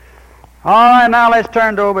All right, now let's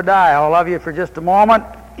turn to Obadiah, all of you, for just a moment.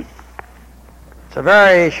 It's a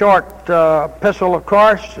very short epistle, of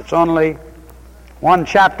course. It's only one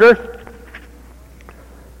chapter.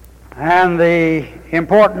 And the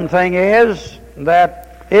important thing is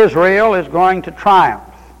that Israel is going to triumph.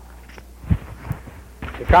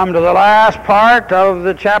 You come to the last part of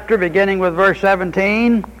the chapter, beginning with verse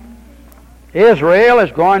 17. Israel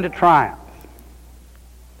is going to triumph.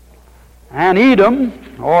 And Edom,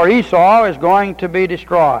 or Esau, is going to be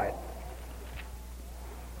destroyed.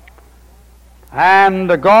 And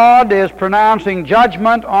God is pronouncing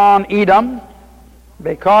judgment on Edom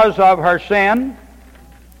because of her sin,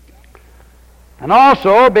 and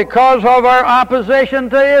also because of her opposition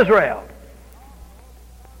to Israel.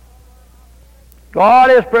 God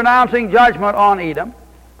is pronouncing judgment on Edom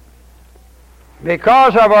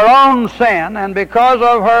because of her own sin and because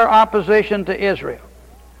of her opposition to Israel.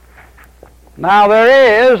 Now,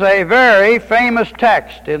 there is a very famous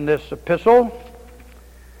text in this epistle,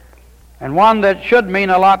 and one that should mean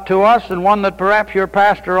a lot to us, and one that perhaps your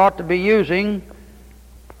pastor ought to be using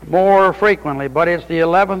more frequently, but it's the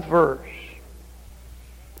 11th verse.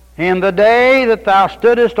 In the day that thou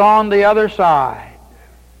stoodest on the other side,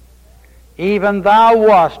 even thou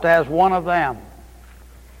wast as one of them.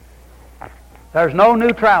 There's no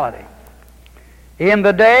neutrality. In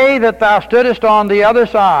the day that thou stoodest on the other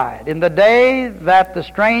side, in the day that the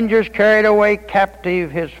strangers carried away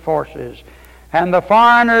captive his forces, and the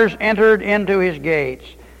foreigners entered into his gates,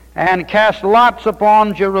 and cast lots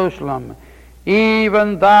upon Jerusalem,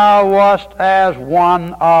 even thou wast as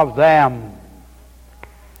one of them.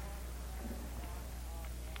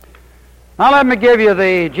 Now let me give you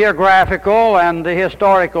the geographical and the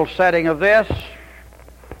historical setting of this.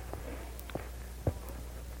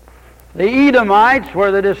 The Edomites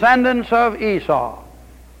were the descendants of Esau,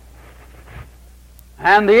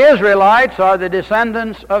 and the Israelites are the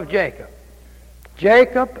descendants of Jacob.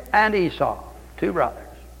 Jacob and Esau, two brothers.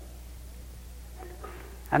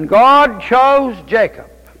 And God chose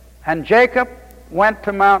Jacob, and Jacob went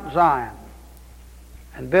to Mount Zion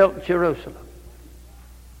and built Jerusalem.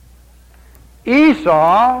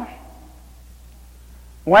 Esau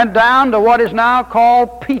went down to what is now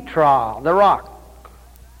called Petra, the rock,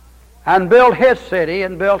 and built his city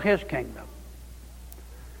and built his kingdom.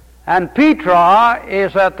 And Petra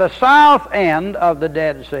is at the south end of the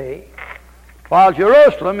Dead Sea, while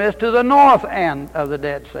Jerusalem is to the north end of the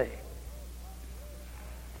Dead Sea.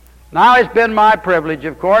 Now, it's been my privilege,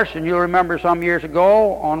 of course, and you'll remember some years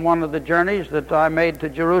ago on one of the journeys that I made to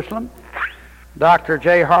Jerusalem, Dr.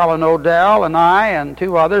 J. Harlan Odell and I and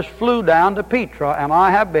two others flew down to Petra, and I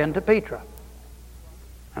have been to Petra.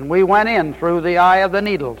 And we went in through the eye of the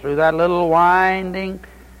needle, through that little winding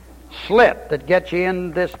slit that gets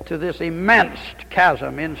you to this immense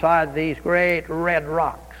chasm inside these great red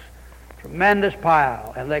rocks. Tremendous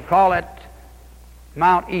pile, and they call it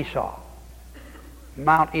Mount Esau.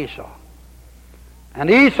 Mount Esau. And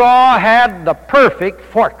Esau had the perfect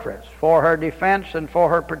fortress for her defense and for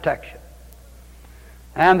her protection.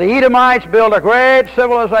 And the Edomites built a great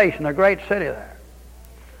civilization, a great city there.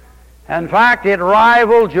 In fact, it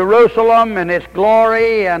rivaled Jerusalem in its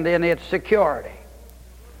glory and in its security.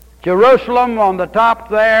 Jerusalem on the top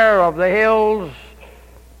there of the hills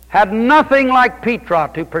had nothing like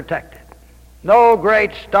Petra to protect it. No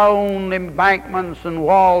great stone embankments and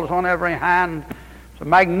walls on every hand. It's a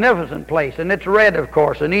magnificent place, and it's red, of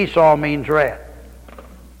course, and Esau means red.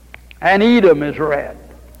 And Edom is red.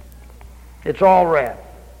 It's all red.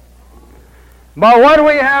 But what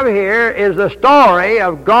we have here is the story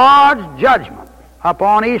of God's judgment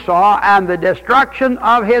upon Esau and the destruction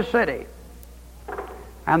of his city.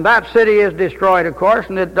 And that city is destroyed, of course,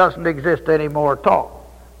 and it doesn't exist anymore at all.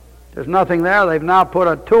 There's nothing there. They've now put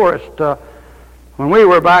a tourist... when we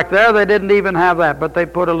were back there, they didn't even have that, but they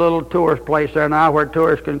put a little tourist place there now where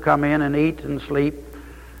tourists can come in and eat and sleep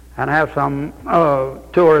and have some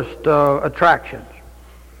tourist attractions.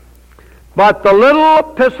 But the little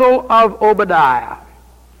epistle of Obadiah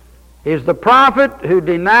is the prophet who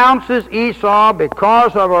denounces Esau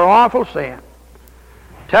because of her awful sin,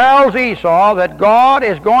 tells Esau that God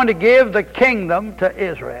is going to give the kingdom to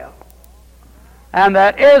Israel, and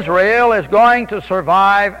that Israel is going to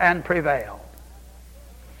survive and prevail.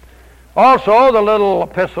 Also, the little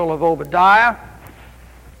epistle of Obadiah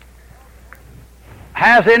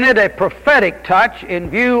has in it a prophetic touch in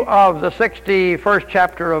view of the 61st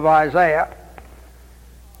chapter of Isaiah,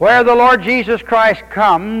 where the Lord Jesus Christ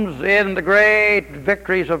comes in the great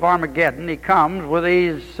victories of Armageddon. He comes with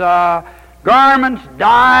these garments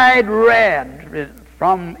dyed red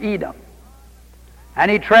from Edom, and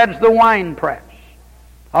he treads the winepress.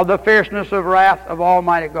 of the fierceness of wrath of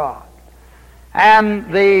Almighty God.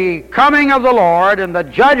 And the coming of the Lord and the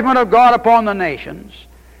judgment of God upon the nations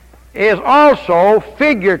is also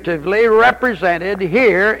figuratively represented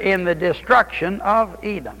here in the destruction of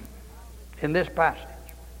Edom in this passage.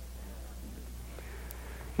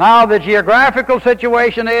 Now, the geographical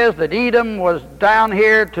situation is that Edom was down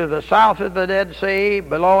here to the south of the Dead Sea,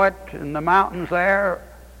 below it in the mountains there,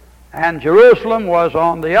 and Jerusalem was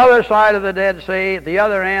on the other side of the Dead Sea, at the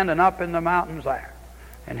other end, and up in the mountains there.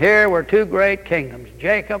 And here were two great kingdoms,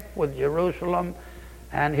 Jacob with Jerusalem,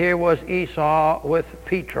 and here was Esau with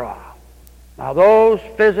Petra. Now, those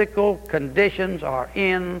physical conditions are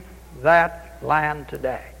in that land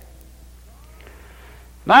today.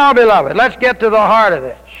 Now, beloved, let's get to the heart of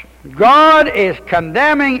this. God is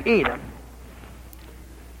condemning Edom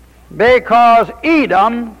because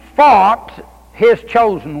Edom fought his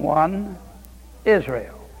chosen one,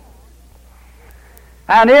 Israel.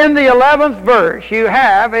 And in the 11th verse, you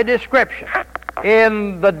have a description.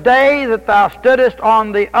 In the day that thou stoodest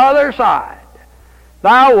on the other side,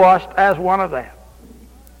 thou wast as one of them.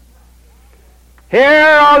 Here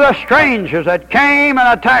are the strangers that came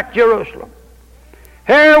and attacked Jerusalem.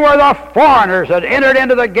 Here were the foreigners that entered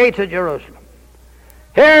into the gates of Jerusalem.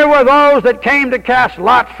 Here were those that came to cast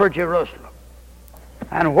lots for Jerusalem.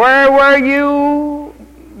 And where were you,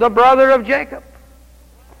 the brother of Jacob?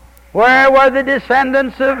 Where were the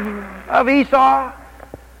descendants of Esau?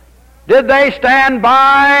 Did they stand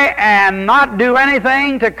by and not do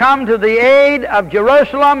anything to come to the aid of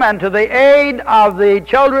Jerusalem and to the aid of the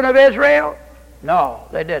children of Israel? No,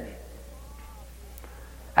 they didn't.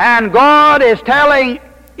 And God is telling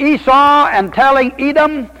Esau and telling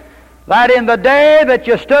Edom that in the day that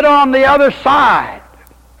you stood on the other side,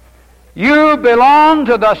 you belong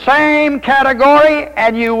to the same category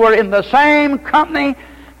and you were in the same company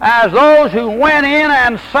as those who went in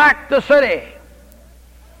and sacked the city.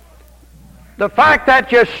 The fact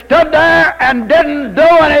that you stood there and didn't do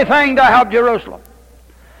anything to help Jerusalem.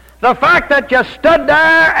 The fact that you stood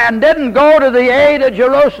there and didn't go to the aid of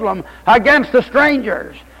Jerusalem against the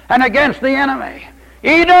strangers and against the enemy.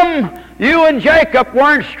 Edom, you and Jacob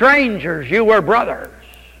weren't strangers, you were brothers.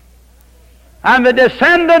 And the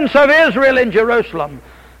descendants of Israel in Jerusalem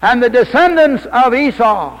and the descendants of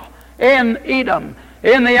Esau in Edom,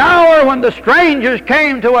 in the hour when the strangers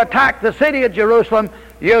came to attack the city of Jerusalem,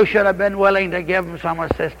 you should have been willing to give them some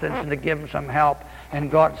assistance and to give them some help.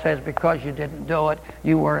 And God says, because you didn't do it,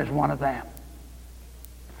 you were as one of them.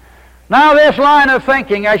 Now, this line of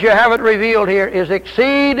thinking, as you have it revealed here, is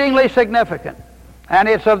exceedingly significant. And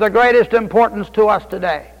it's of the greatest importance to us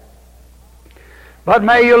today. But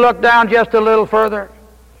may you look down just a little further.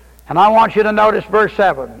 And I want you to notice verse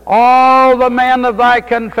 7. All the men of thy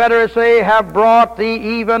confederacy have brought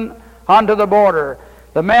thee even unto the border.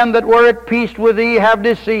 The men that were at peace with thee have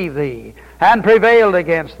deceived thee, and prevailed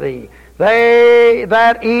against thee. They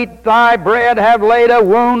that eat thy bread have laid a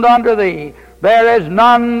wound unto thee. There is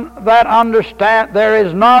none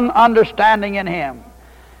understanding in him.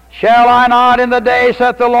 Shall I not in the day,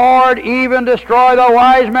 saith the Lord, even destroy the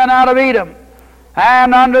wise men out of Edom,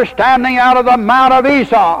 and understanding out of the mount of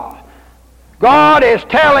Esau? God is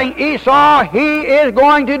telling Esau he is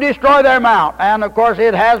going to destroy their mount. And of course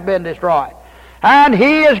it has been destroyed. And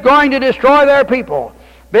he is going to destroy their people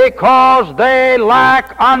because they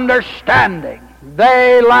lack understanding.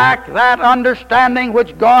 They lack that understanding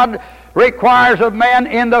which God requires of men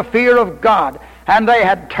in the fear of God. And they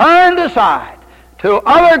had turned aside to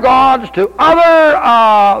other gods,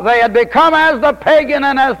 they had become as the pagan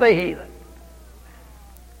and as the heathen.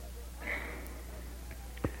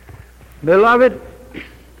 Beloved,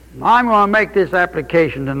 I'm going to make this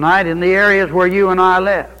application tonight in the areas where you and I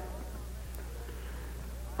live.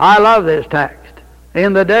 I love this text.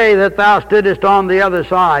 In the day that thou stoodest on the other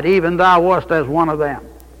side, even thou wast as one of them.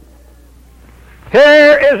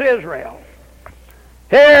 Here is Israel.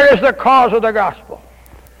 Here is the cause of the gospel.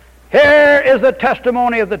 Here is the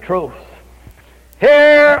testimony of the truth.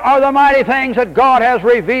 Here are the mighty things that God has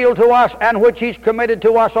revealed to us and which He's committed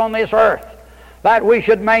to us on this earth, that we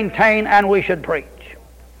should maintain and we should preach.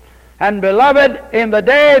 And beloved, in the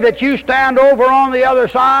day that you stand over on the other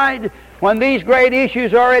side, when these great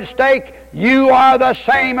issues are at stake, you are the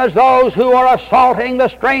same as those who are assaulting the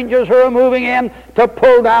strangers who are moving in to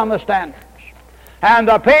pull down the standards. And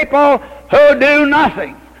the people who do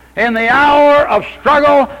nothing in the hour of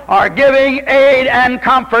struggle are giving aid and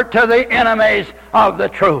comfort to the enemies of the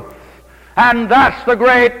truth. And that's the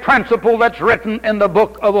great principle that's written in the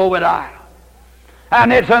book of Obadiah.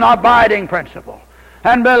 And it's an abiding principle.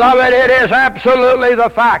 And beloved, it is absolutely the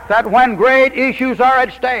fact that when great issues are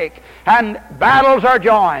at stake, and battles are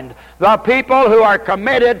joined. The people who are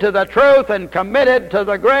committed to the truth and committed to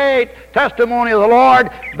the great testimony of the Lord,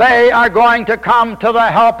 they are going to come to the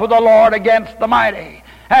help of the Lord against the mighty.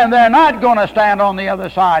 And they're not going to stand on the other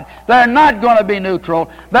side. They're not going to be neutral.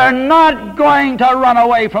 They're not going to run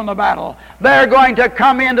away from the battle. They're going to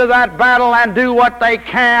come into that battle and do what they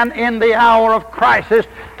can in the hour of crisis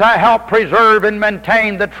to help preserve and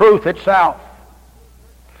maintain the truth itself.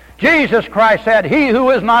 Jesus Christ said, "He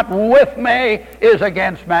who is not with me is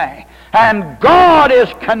against me." And God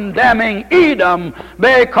is condemning Edom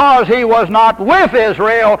because he was not with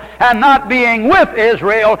Israel, and not being with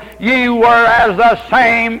Israel, ye were as the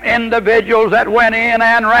same individuals that went in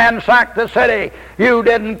and ransacked the city. You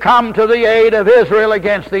didn't come to the aid of Israel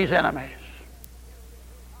against these enemies.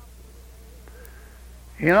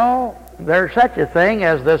 You know, there's such a thing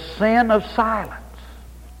as the sin of silence.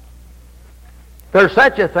 There's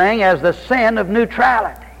such a thing as the sin of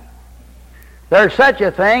neutrality. There's such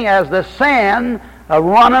a thing as the sin of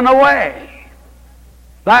running away.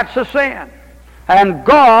 That's a sin. And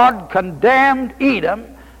God condemned Edom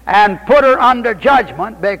and put her under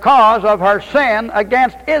judgment because of her sin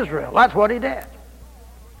against Israel. That's what he did.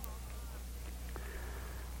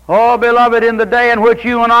 Oh, beloved, in the day in which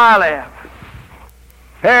you and I live,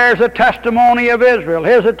 here's a testimony of Israel.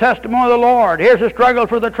 Here's a testimony of the Lord. Here's a struggle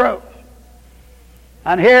for the truth.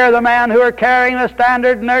 And here are the men who are carrying the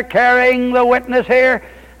standard, and they're carrying the witness here,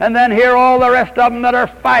 and then here are all the rest of them that are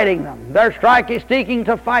fighting them. They're seeking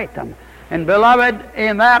to fight them. And beloved,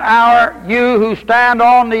 in that hour, you who stand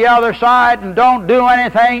on the other side and don't do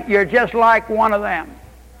anything, you're just like one of them.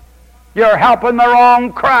 You're helping the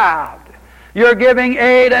wrong crowd. You're giving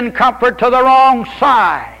aid and comfort to the wrong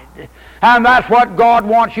side. And that's what God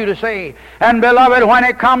wants you to see. And beloved, when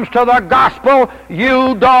it comes to the gospel,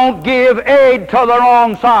 you don't give aid to the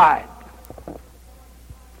wrong side.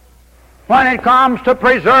 When it comes to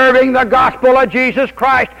preserving the gospel of Jesus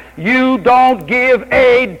Christ, you don't give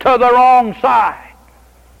aid to the wrong side.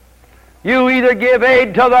 You either give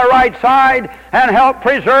aid to the right side and help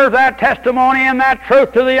preserve that testimony and that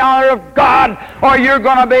truth to the honor of God, or you're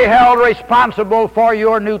going to be held responsible for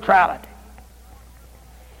your neutrality.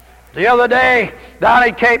 The other day, down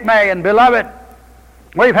at Cape May, and beloved,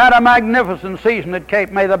 we've had a magnificent season at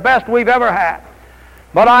Cape May, the best we've ever had.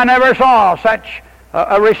 But I never saw such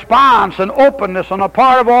a response and openness on the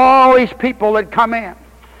part of all these people that come in.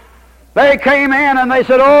 They came in and they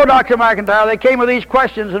said, "Oh, Dr. McIntyre," they came with these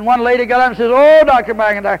questions, and one lady got up and says, "Oh, Dr.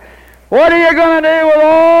 McIntyre, what are you going to do with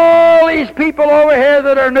all these people over here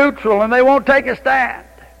that are neutral and they won't take a stand?"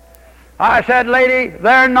 I said, "Lady,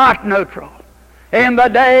 they're not neutral. In the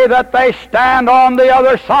day that they stand on the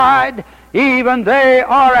other side, even they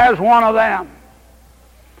are as one of them.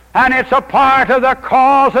 And it's a part of the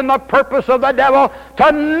cause and the purpose of the devil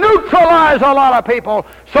to neutralize a lot of people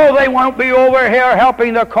so they won't be over here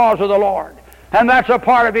helping the cause of the Lord. And that's a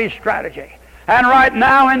part of his strategy. And right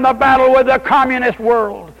now in the battle with the communist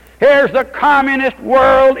world, here's the communist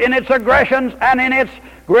world in its aggressions and in its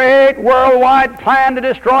great worldwide plan to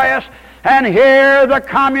destroy us. And here the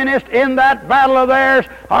communists in that battle of theirs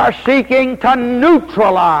are seeking to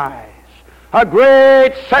neutralize a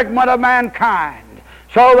great segment of mankind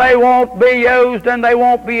so they won't be used and they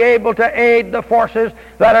won't be able to aid the forces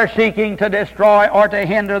that are seeking to destroy or to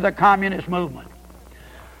hinder the communist movement.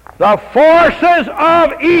 The forces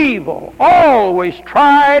of evil always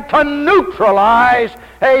try to neutralize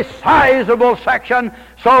a sizable section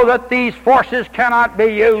so that these forces cannot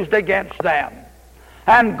be used against them.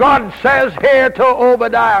 And God says here to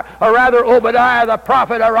Obadiah, or rather Obadiah the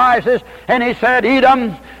prophet arises, and he said,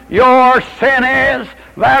 "Edom, your sin is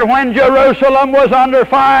that when Jerusalem was under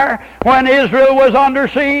fire, when Israel was under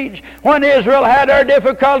siege, when Israel had her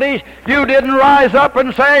difficulties, you didn't rise up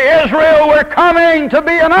and say, 'Israel, we're coming to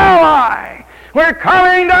be an ally. We're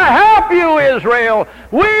coming to help you, Israel.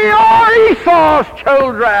 We are Esau's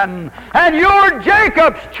children, and you're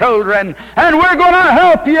Jacob's children, and we're going to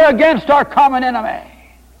help you against our common enemy.'"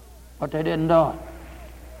 But they didn't do it.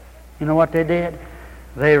 You know what they did?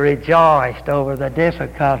 They rejoiced over the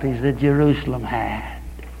difficulties that Jerusalem had.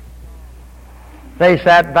 They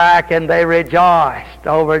sat back and they rejoiced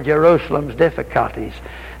over Jerusalem's difficulties.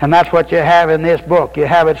 And that's what you have in this book. You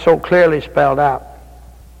have it so clearly spelled out.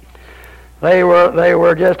 They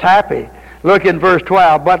were just happy. Look in verse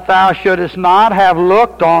 12. "But thou shouldest not have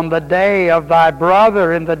looked on the day of thy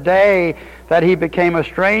brother in the day that he became a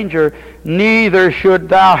stranger, neither should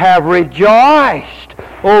thou have rejoiced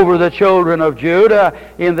over the children of Judah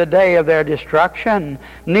in the day of their destruction,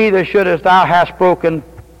 neither shouldest thou have spoken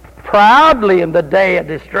proudly in the day of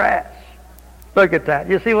distress." Look at that.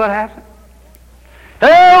 You see what happened?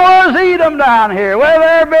 There was Edom down here with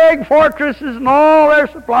their big fortresses and all their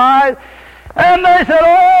supplies. And they said,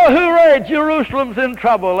 oh, hooray, Jerusalem's in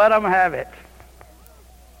trouble. Let them have it.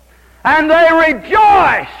 And they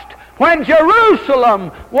rejoiced when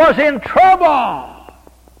Jerusalem was in trouble.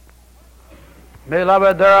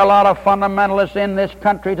 Beloved, there are a lot of fundamentalists in this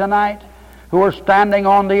country tonight who are standing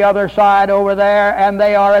on the other side over there, and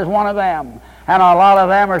they are as one of them. And a lot of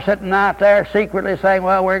them are sitting out there secretly saying,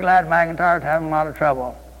 well, we're glad McIntyre's having a lot of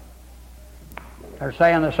trouble. They're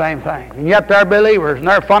saying the same thing. And yet they're believers, and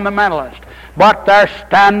they're fundamentalists. But they're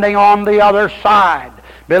standing on the other side.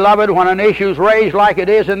 Beloved, when an issue's raised like it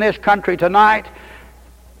is in this country tonight,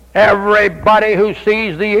 everybody who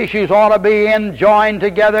sees the issues ought to be joined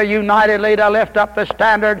together unitedly to lift up the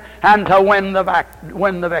standard and to win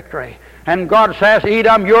the victory. And God says,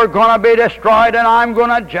 Edom, you're going to be destroyed and I'm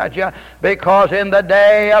going to judge you, because in the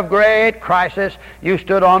day of great crisis you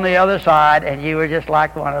stood on the other side and you were just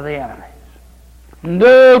like one of the enemies.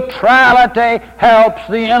 Neutrality helps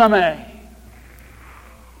the enemy.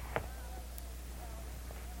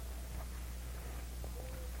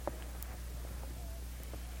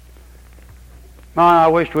 I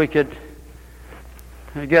wish we could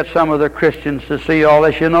get some of the Christians to see all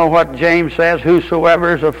this. You know what James says?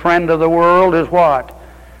 Whosoever is a friend of the world is what?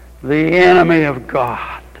 The enemy of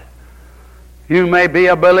God. You may be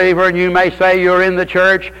a believer and you may say you're in the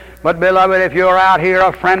church, but beloved, if you're out here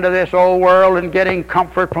a friend of this old world and getting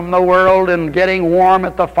comfort from the world and getting warm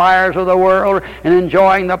at the fires of the world and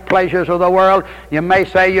enjoying the pleasures of the world, you may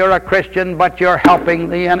say you're a Christian, but you're helping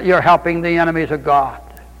the enemies of God.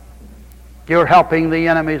 You're helping the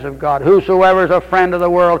enemies of God. Whosoever is a friend of the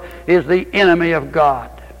world is the enemy of God.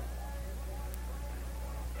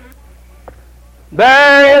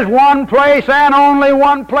 There is one place and only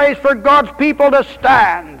one place for God's people to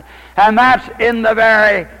stand, and that's in the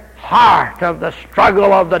very heart of the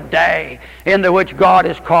struggle of the day into which God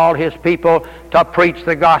has called His people to preach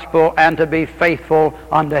the gospel and to be faithful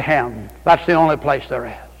unto Him. That's the only place there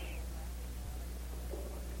is.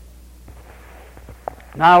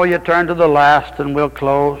 Now will you turn to the last and we'll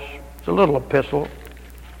close. It's a little epistle.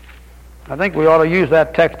 I think we ought to use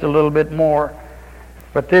that text a little bit more.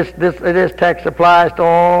 But this text applies to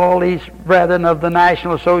all these brethren of the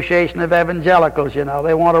National Association of Evangelicals, you know.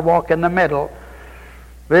 They want to walk in the middle.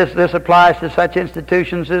 This applies to such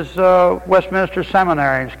institutions as Westminster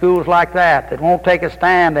Seminary and schools like that won't take a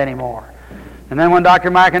stand anymore. And then when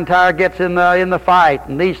Dr. McIntyre gets in the fight,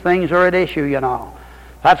 and these things are at issue, you know.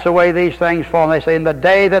 That's the way these things fall. And they say, in the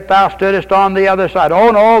day that thou stoodest on the other side.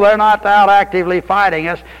 Oh, no, they're not out actively fighting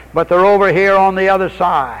us, but they're over here on the other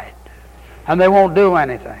side. And they won't do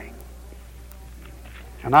anything.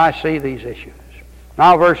 And I see these issues.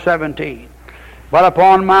 Now, verse 17. But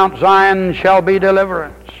upon Mount Zion shall be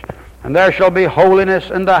deliverance, and there shall be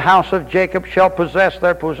holiness, and the house of Jacob shall possess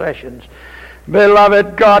their possessions.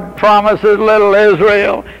 Beloved, God promises little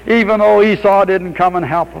Israel, even though Esau didn't come and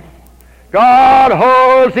help them. God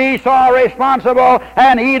holds Esau responsible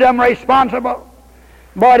and Edom responsible.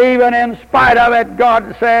 But even in spite of it,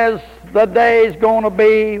 God says the day's going to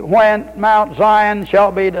be when Mount Zion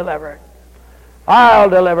shall be delivered. I'll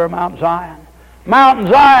deliver Mount Zion. Mount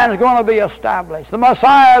Zion is going to be established. The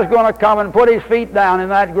Messiah is going to come and put His feet down in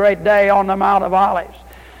that great day on the Mount of Olives.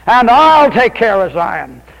 And I'll take care of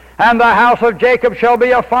Zion. And the house of Jacob shall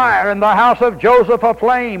be a fire, and the house of Joseph a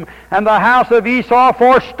flame, and the house of Esau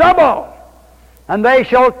for stubble. And they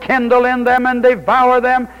shall kindle in them and devour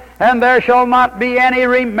them, and there shall not be any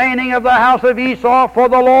remaining of the house of Esau, for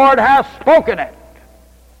the Lord hath spoken it.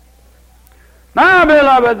 Now,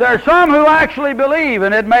 beloved, there are some who actually believe,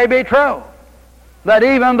 and it may be true, that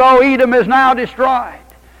even though Edom is now destroyed,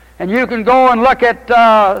 and you can go and look at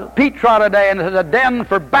Petra today, and it's a den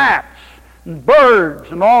for bats and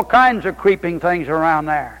birds and all kinds of creeping things around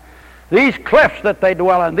there. These cliffs that they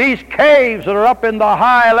dwell in, these caves that are up in the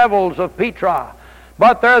high levels of Petra.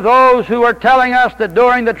 But there are those who are telling us that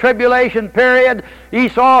during the tribulation period,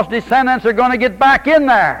 Esau's descendants are going to get back in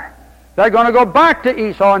there. They're going to go back to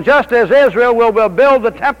Esau. And just as Israel will build the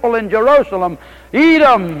temple in Jerusalem,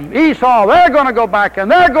 Edom, Esau, they're going to go back and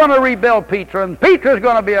they're going to rebuild Petra. And Petra's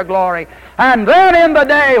going to be a glory. And then in the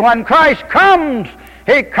day when Christ comes,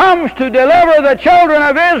 He comes to deliver the children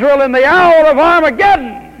of Israel in the hour of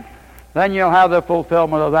Armageddon. Then you'll have the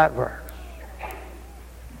fulfillment of that verse.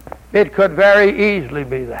 It could very easily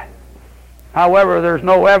be that. However, there's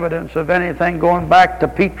no evidence of anything going back to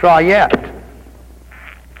Petra yet.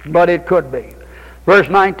 But it could be. Verse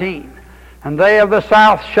 19. And they of the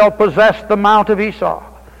south shall possess the mount of Esau,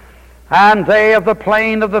 and they of the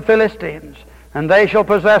plain of the Philistines, and they shall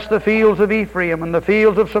possess the fields of Ephraim, and the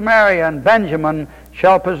fields of Samaria, and Benjamin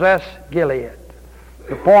shall possess Gilead.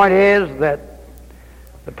 The point is that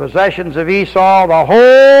the possessions of Esau, the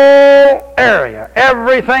whole area,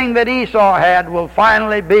 everything that Esau had will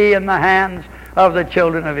finally be in the hands of the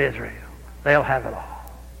children of Israel. They'll have it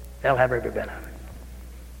all. They'll have every bit of it.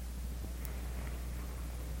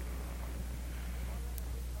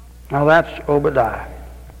 Now that's Obadiah.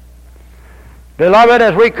 Beloved,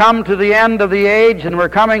 as we come to the end of the age, and we're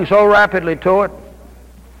coming so rapidly to it,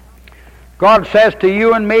 God says to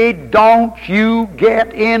you and me, don't you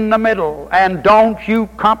get in the middle, and don't you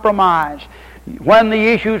compromise. When the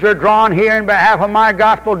issues are drawn here in behalf of my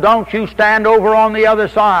gospel, don't you stand over on the other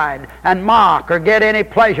side and mock or get any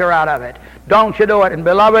pleasure out of it. Don't you do it. And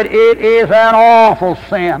beloved, it is an awful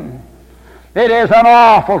sin. It is an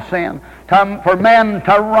awful sin for men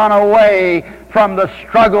to run away from the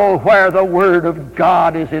struggle where the Word of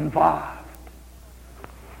God is involved.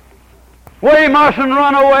 We mustn't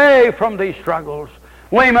run away from these struggles.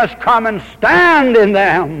 We must come and stand in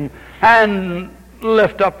them and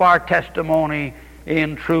lift up our testimony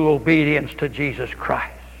in true obedience to Jesus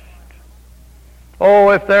Christ. Oh,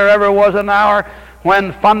 if there ever was an hour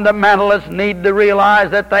when fundamentalists need to realize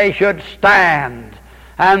that they should stand,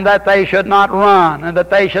 and that they should not run, and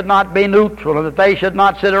that they should not be neutral, and that they should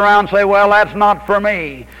not sit around and say, well, that's not for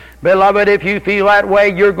me. Beloved, if you feel that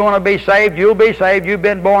way, you're going to be saved. You'll be saved. You've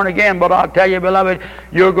been born again. But I'll tell you, beloved,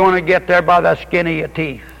 you're going to get there by the skin of your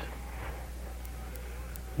teeth.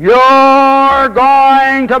 You're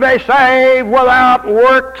going to be saved without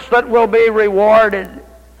works that will be rewarded.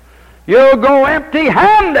 You'll go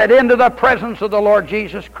empty-handed into the presence of the Lord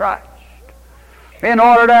Jesus Christ. In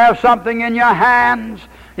order to have something in your hands,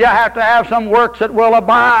 you have to have some works that will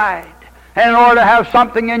abide. And in order to have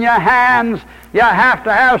something in your hands, you have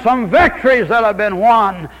to have some victories that have been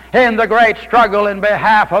won in the great struggle in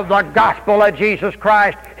behalf of the gospel of Jesus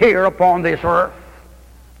Christ here upon this earth.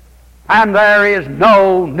 And there is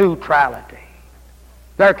no neutrality.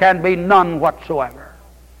 There can be none whatsoever.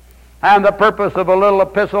 And the purpose of a little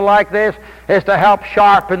epistle like this is to help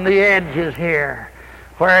sharpen the edges here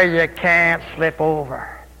where you can't slip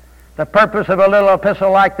over. The purpose of a little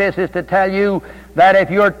epistle like this is to tell you that if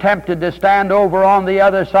you're tempted to stand over on the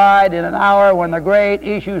other side in an hour when the great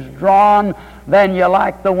issue's drawn, then you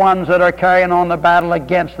like the ones that are carrying on the battle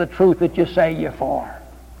against the truth that you say you're for.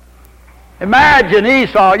 Imagine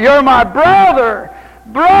Esau. You're my brother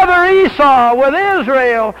Esau with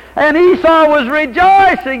Israel, and Esau was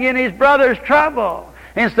rejoicing in his brother's trouble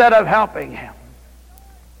instead of helping him.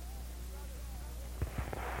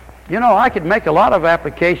 You know, I could make a lot of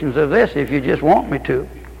applications of this if you just want me to.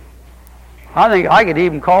 I think I could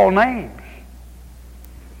even call names.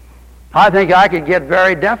 I think I could get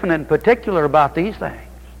very definite and particular about these things.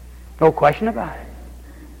 No question about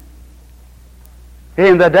it.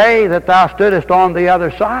 In the day that thou stoodest on the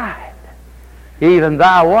other side, even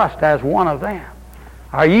thou wast as one of them.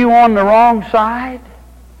 Are you on the wrong side?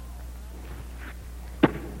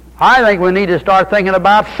 I think we need to start thinking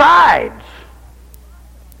about sides.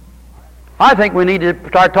 I think we need to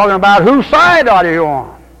start talking about whose side are you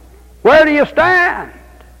on? Where do you stand?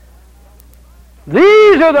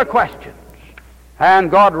 These are the questions. And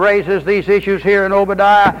God raises these issues here in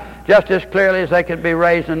Obadiah just as clearly as they can be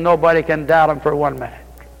raised, and nobody can doubt them for 1 minute.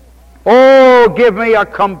 Oh, give me a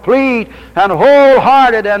complete and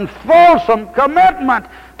wholehearted and fulsome commitment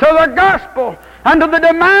to the gospel and to the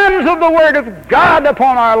demands of the Word of God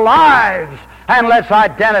upon our lives, and let's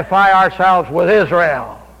identify ourselves with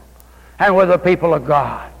Israel and with the people of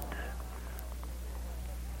God.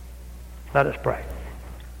 Let us pray.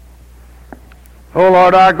 Oh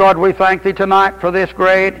Lord our God, we thank Thee tonight for this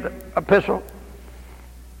great epistle.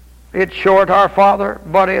 It's short, our Father,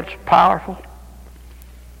 but it's powerful.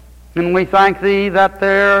 And we thank Thee that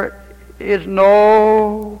there is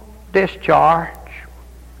no discharge.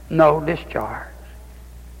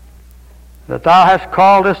 That Thou hast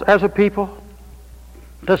called us as a people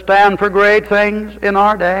to stand for great things in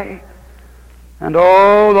our day. And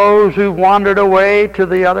oh, those who've wandered away to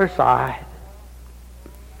the other side,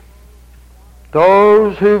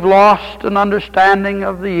 those who've lost an understanding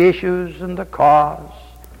of the issues and the cause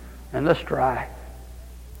and the strife,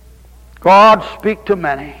 God, speak to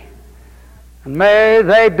many. And may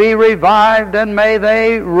they be revived, and may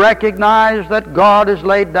they recognize that God has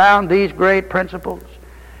laid down these great principles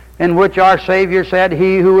in which our Savior said,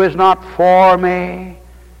 "He who is not for me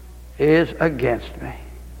is against me."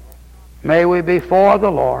 May we be for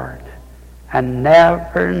the Lord and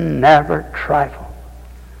never trifle,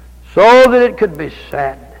 so that it could be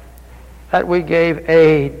said that we gave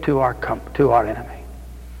aid to our enemy.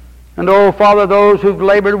 And oh, Father, those who've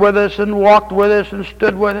labored with us and walked with us and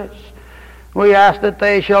stood with us, We ask that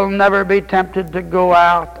they shall never be tempted to go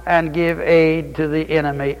out and give aid to the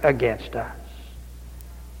enemy against us.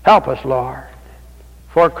 Help us, Lord.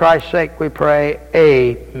 For Christ's sake we pray,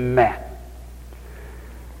 amen.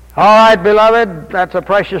 All right, beloved, that's a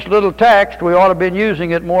precious little text. We ought to have been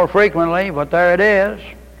using it more frequently, but there it is.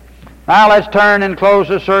 Now let's turn and close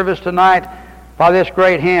the service tonight by this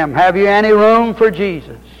great hymn. Have you any room for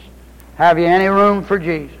Jesus? Have you any room for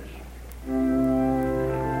Jesus?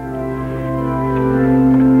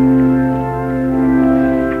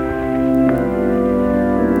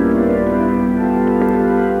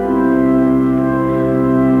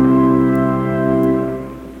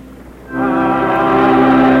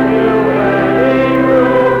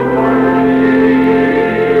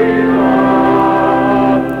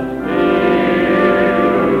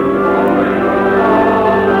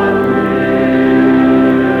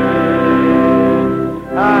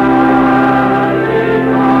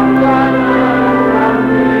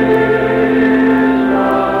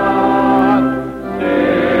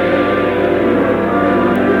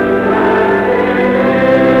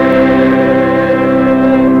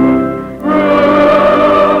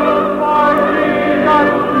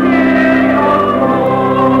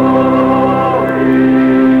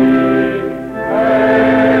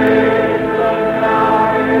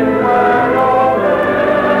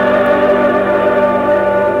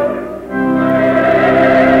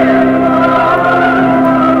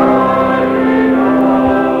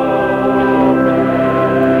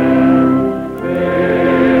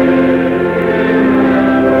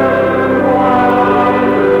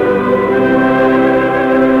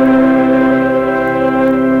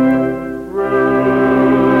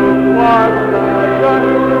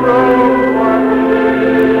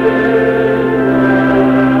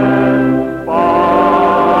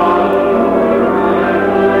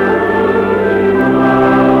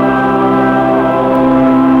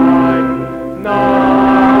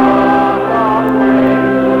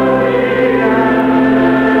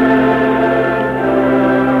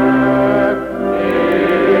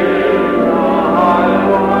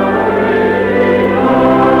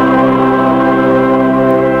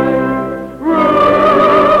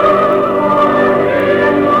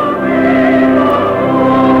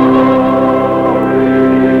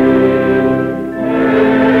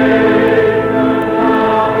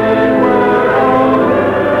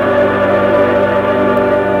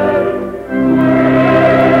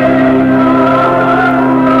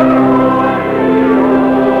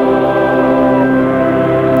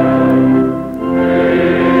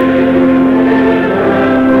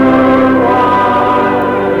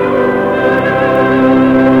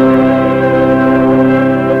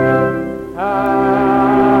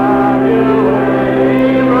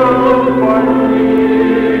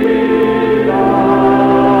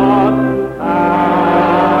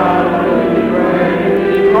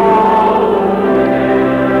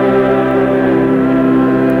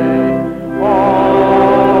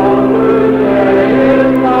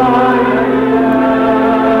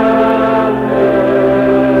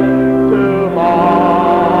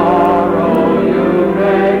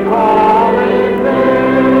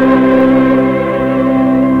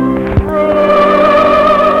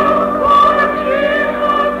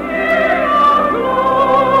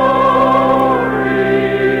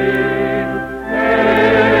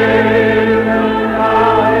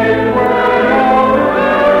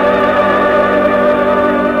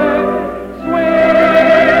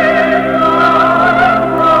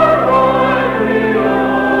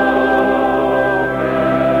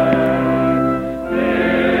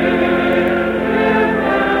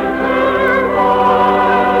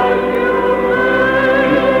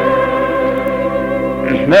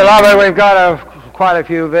 Beloved, we've got quite a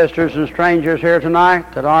few visitors and strangers here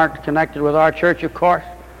tonight that aren't connected with our church, of course.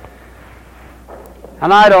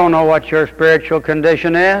 And I don't know what your spiritual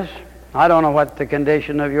condition is. I don't know what the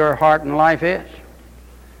condition of your heart and life is.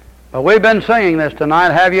 But we've been singing this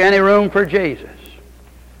tonight, have you any room for Jesus?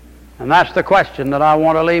 And that's the question that I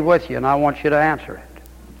want to leave with you, and I want you to answer it.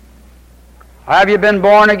 Have you been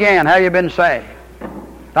born again? Have you been saved?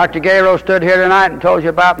 Dr. Gabriel stood here tonight and told you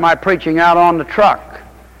about my preaching out on the truck.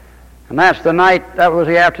 And that's the night, that was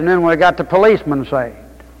the afternoon when we got the policeman saved.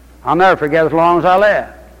 I'll never forget as long as I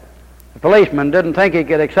live. The policeman didn't think he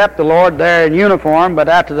could accept the Lord there in uniform, but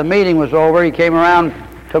after the meeting was over, he came around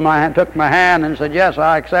to took my hand and said, yes,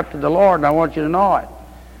 I accepted the Lord, and I want you to know it.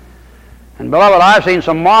 And beloved, I've seen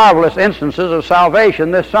some marvelous instances of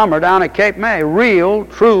salvation this summer down at Cape May. Real,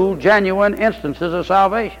 true, genuine instances of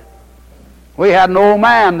salvation. We had an old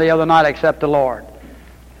man the other night accept the Lord.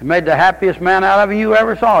 It made the happiest man out of him you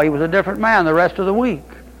ever saw. He was a different man the rest of the week.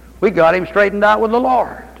 We got him straightened out with the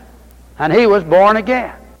Lord. And he was born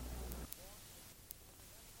again.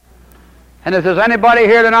 And if there's anybody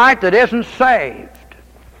here tonight that isn't saved,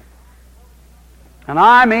 and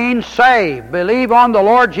I mean saved, believe on the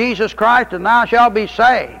Lord Jesus Christ and thou shalt be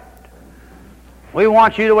saved. We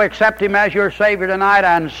want you to accept him as your Savior tonight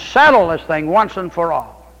and settle this thing once and for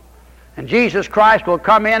all. And Jesus Christ will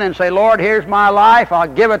come in and say, Lord, here's my life.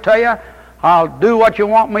 I'll give it to you. I'll do what you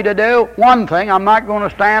want me to do. One thing, I'm not going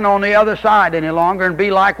to stand on the other side any longer and be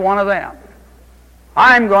like one of them.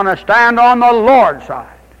 I'm going to stand on the Lord's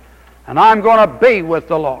side. And I'm going to be with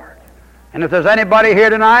the Lord. And if there's anybody here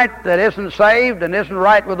tonight that isn't saved and isn't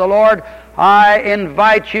right with the Lord, I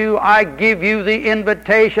invite you, I give you the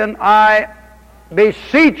invitation, I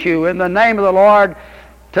beseech you in the name of the Lord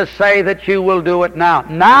to say that you will do it now.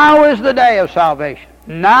 Now is the day of salvation.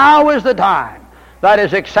 Now is the time that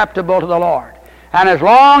is acceptable to the Lord. And as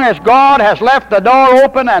long as God has left the door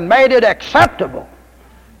open and made it acceptable,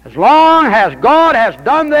 as long as God has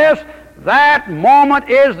done this, that moment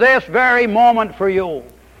is this very moment for you.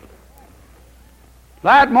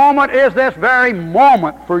 That moment is this very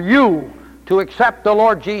moment for you to accept the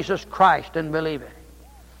Lord Jesus Christ and believe it.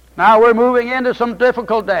 Now we're moving into some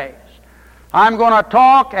difficult days. I'm going to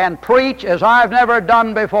talk and preach as I've never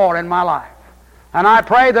done before in my life. And I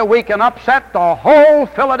pray that we can upset the whole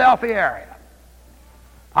Philadelphia area.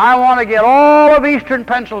 I want to get all of eastern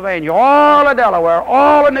Pennsylvania, all of Delaware,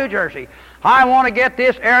 all of New Jersey. I want to get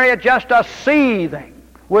this area just a seething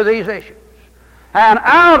with these issues. And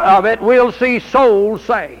out of it we'll see souls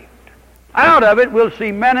saved. Out of it we'll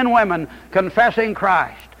see men and women confessing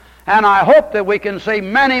Christ. And I hope that we can see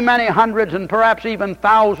many, many hundreds and perhaps even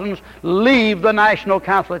thousands leave the National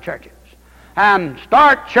Council of Churches and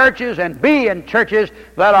start churches and be in churches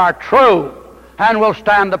that are true and will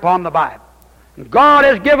stand upon the Bible. God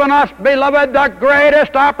has given us, beloved, the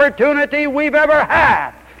greatest opportunity we've ever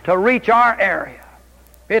had to reach our area.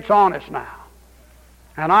 It's on us now.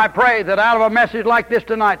 And I pray that out of a message like this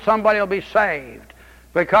tonight, somebody will be saved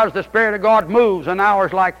because the Spirit of God moves in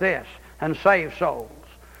hours like this and saves souls.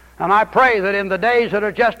 And I pray that in the days that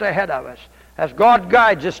are just ahead of us, as God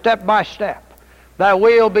guides us step by step, that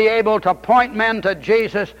we'll be able to point men to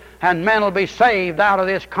Jesus and men will be saved out of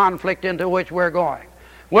this conflict into which we're going.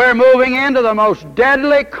 We're moving into the most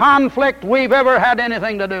deadly conflict we've ever had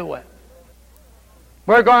anything to do with.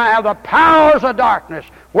 We're going to have the powers of darkness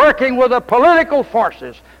working with the political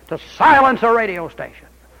forces to silence a radio station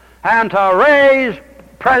and to raise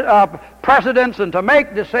precedents and to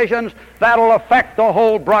make decisions that will affect the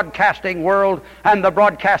whole broadcasting world and the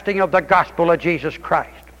broadcasting of the gospel of Jesus Christ.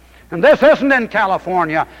 And this isn't in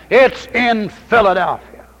California, it's in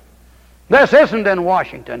Philadelphia. This isn't in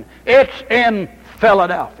Washington, it's in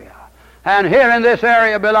Philadelphia. And here in this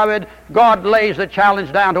area, beloved, God lays the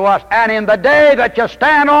challenge down to us. And in the day that you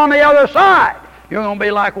stand on the other side, you're going to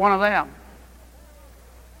be like one of them.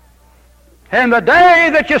 In the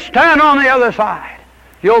day that you stand on the other side,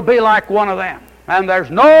 you'll be like one of them. And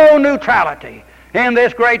there's no neutrality in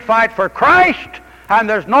this great fight for Christ, and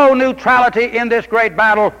there's no neutrality in this great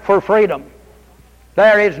battle for freedom.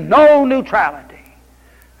 There is no neutrality.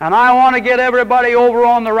 And I want to get everybody over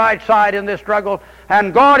on the right side in this struggle.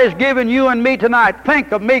 And God has given you and me tonight.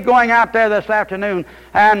 Think of me going out there this afternoon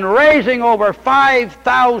and raising over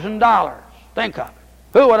 $5,000. Think of it.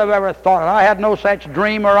 Who would have ever thought it? I had no such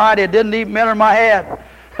dream or idea. It didn't even enter my head.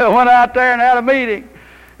 I went out there and had a meeting.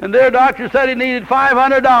 And their doctor said he needed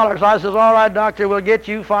 $500. I says, all right, doctor, we'll get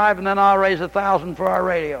you $5,000 and then I'll raise $1,000 for our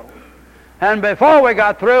radio. And before we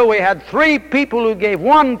got through, we had 3 people who gave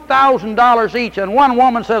 $1,000 each, and one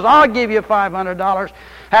woman says, I'll give you $500.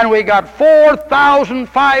 And we got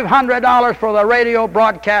 $4,500 for the radio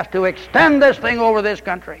broadcast to extend this thing over this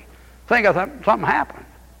country. Think of that, something happened.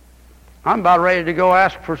 I'm about ready to go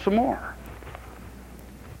ask for some more.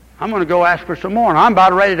 I'm going to go ask for some more. And I'm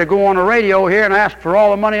about ready to go on the radio here and ask for all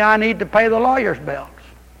the money I need to pay the lawyers' bills.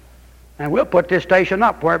 And we'll put this station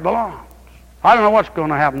up where it belongs. I don't know what's going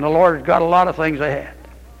to happen. The Lord has got a lot of things ahead.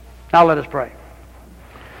 Now let us pray.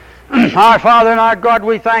 Our Father and our God,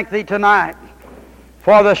 we thank Thee tonight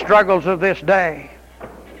for the struggles of this day.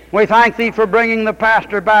 We thank Thee for bringing the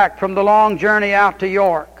pastor back from the long journey out to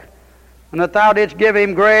York, and that Thou didst give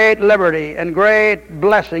him great liberty and great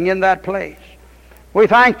blessing in that place. We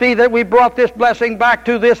thank Thee that we brought this blessing back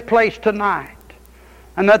to this place tonight,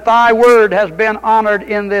 and that Thy word has been honored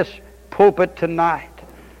in this pulpit tonight.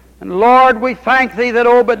 And Lord, we thank Thee that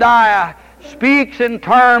Obadiah speaks in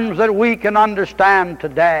terms that we can understand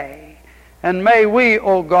today. And may we,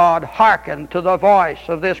 O God, hearken to the voice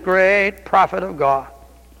of this great prophet of God.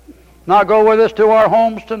 Now go with us to our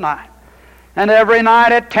homes tonight. And every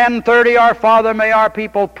night at 10:30, our Father, may our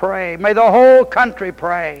people pray. May the whole country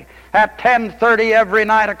pray at 10:30 every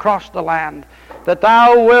night across the land, that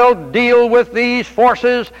Thou wilt deal with these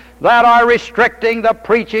forces that are restricting the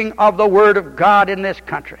preaching of the Word of God in this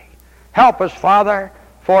country. Help us, Father.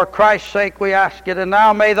 For Christ's sake we ask it. And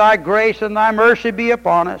now may Thy grace and Thy mercy be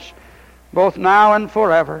upon us, both now and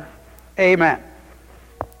forever. Amen.